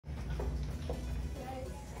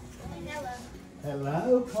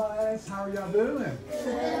Hello, class. How are y'all doing?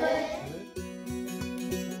 Good.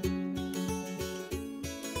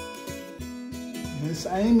 Miss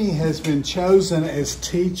Amy has been chosen as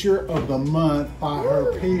Teacher of the Month by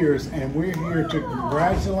her peers, and we're here to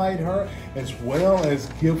congratulate her as well as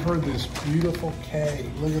give her this beautiful cake.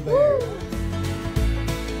 Look at that.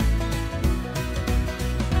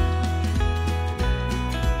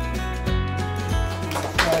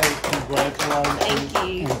 Congratulations. Thank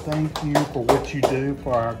you. And thank you for what you do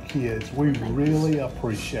for our kids. We really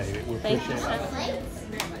appreciate it. We appreciate it.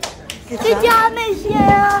 Good job, Miss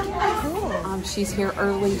Sarah. She's here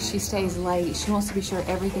early. She stays late. She wants to be sure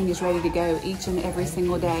everything is ready to go each and every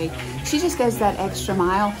single day. She just goes that extra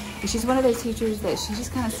mile. And she's one of those teachers that she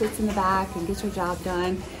just kind of sits in the back and gets her job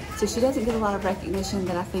done. So she doesn't get a lot of recognition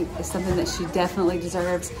that I think is something that she definitely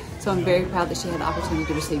deserves. So I'm very proud that she had the opportunity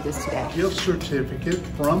to receive this today. Gift certificate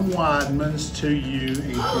from Weidmann's to you,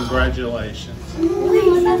 and congratulations.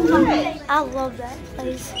 I love that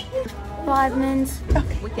place. Weidmann's.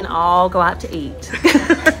 We can all go out to eat.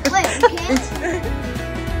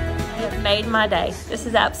 It made my day. This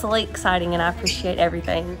is absolutely exciting and I appreciate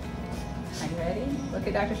everything. Are you ready? Look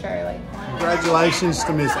at Dr. Shirley. Congratulations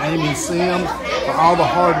to Miss Amy Sims for all the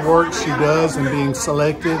hard work she does in being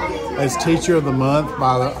selected as Teacher of the Month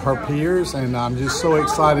by her peers, and I'm just so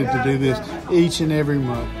excited to do this each and every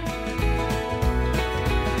month.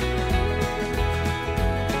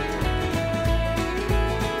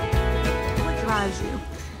 What drives you?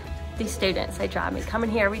 These students, they drive me. Coming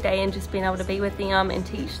here every day and just being able to be with them and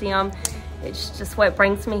teach them, it's just what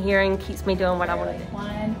brings me here and keeps me doing what I want to do.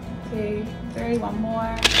 1, 2, 3, one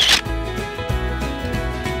more.